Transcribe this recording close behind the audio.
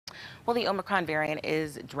Well, the Omicron variant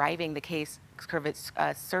is driving the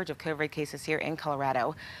surge of COVID cases here in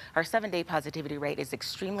Colorado. Our 7-day positivity rate is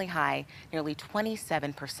extremely high, nearly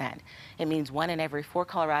 27%. It means 1 in every 4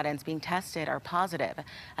 Coloradans being tested are positive.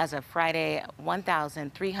 As of Friday,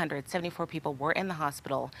 1,374 people were in the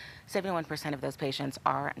hospital. 71% of those patients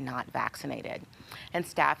are not vaccinated. And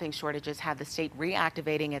staffing shortages have the state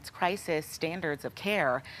reactivating its crisis standards of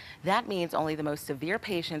care. That means only the most severe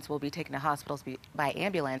patients will be taken to hospitals by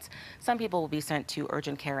ambulance. Some people will be sent to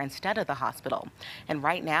urgent care instead of the hospital. And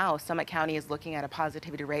right now, Summit County is looking at a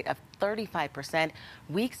positivity rate of 35%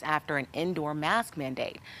 weeks after an indoor mask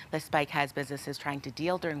mandate. The spike has businesses trying to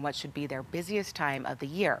deal during what should be their busiest time of the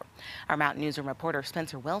year. Our Mountain Newsroom reporter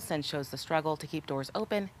Spencer Wilson shows the struggle to keep doors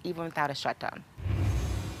open even without a shutdown.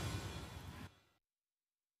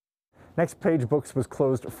 Next Page Books was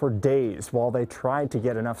closed for days while they tried to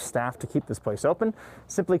get enough staff to keep this place open.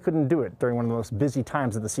 Simply couldn't do it during one of the most busy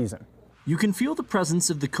times of the season. You can feel the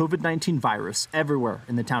presence of the COVID-19 virus everywhere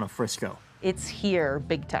in the town of Frisco. It's here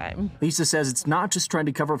big time. Lisa says it's not just trying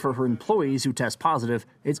to cover for her employees who test positive,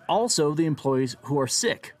 it's also the employees who are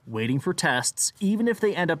sick, waiting for tests, even if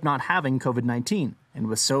they end up not having COVID-19. And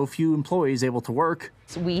with so few employees able to work.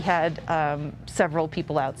 We had several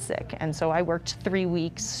people out sick, and so I worked 3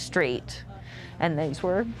 weeks straight. And these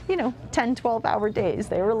were, 10, 12-hour days.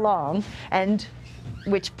 They were long, and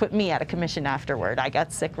which put me out of commission afterward. I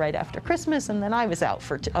got sick right after Christmas, and then I was out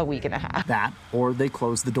for a week and a half. That, or they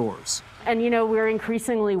closed the doors. And we're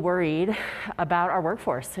increasingly worried about our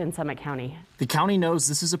workforce in Summit County. The county knows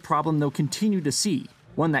this is a problem they'll continue to see,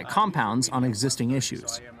 one that compounds on existing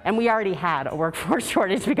issues. And we already had a workforce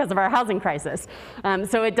shortage because of our housing crisis.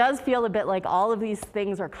 So it does feel a bit like all of these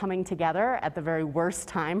things are coming together at the very worst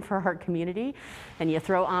time for our community. And you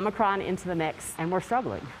throw Omicron into the mix, and we're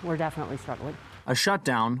struggling. We're definitely struggling. A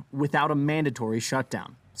shutdown without a mandatory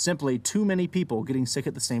shutdown. Simply too many people getting sick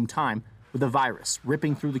at the same time, with a virus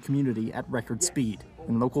ripping through the community at record speed.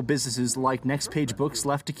 And local businesses like Next Page Books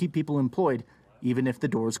left to keep people employed, even if the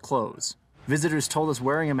doors close. Visitors told us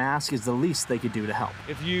wearing a mask is the least they could do to help.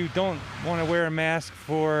 If you don't want to wear a mask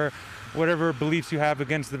for whatever beliefs you have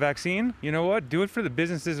against the vaccine, you know what? Do it for the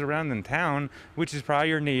businesses around in town, which is probably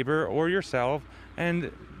your neighbor or yourself,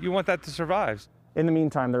 and you want that to survive. In the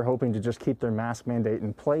meantime, they're hoping to just keep their mask mandate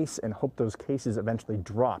in place and hope those cases eventually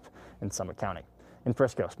drop in Summit County. In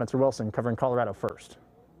Frisco, Spencer Wilson covering Colorado First.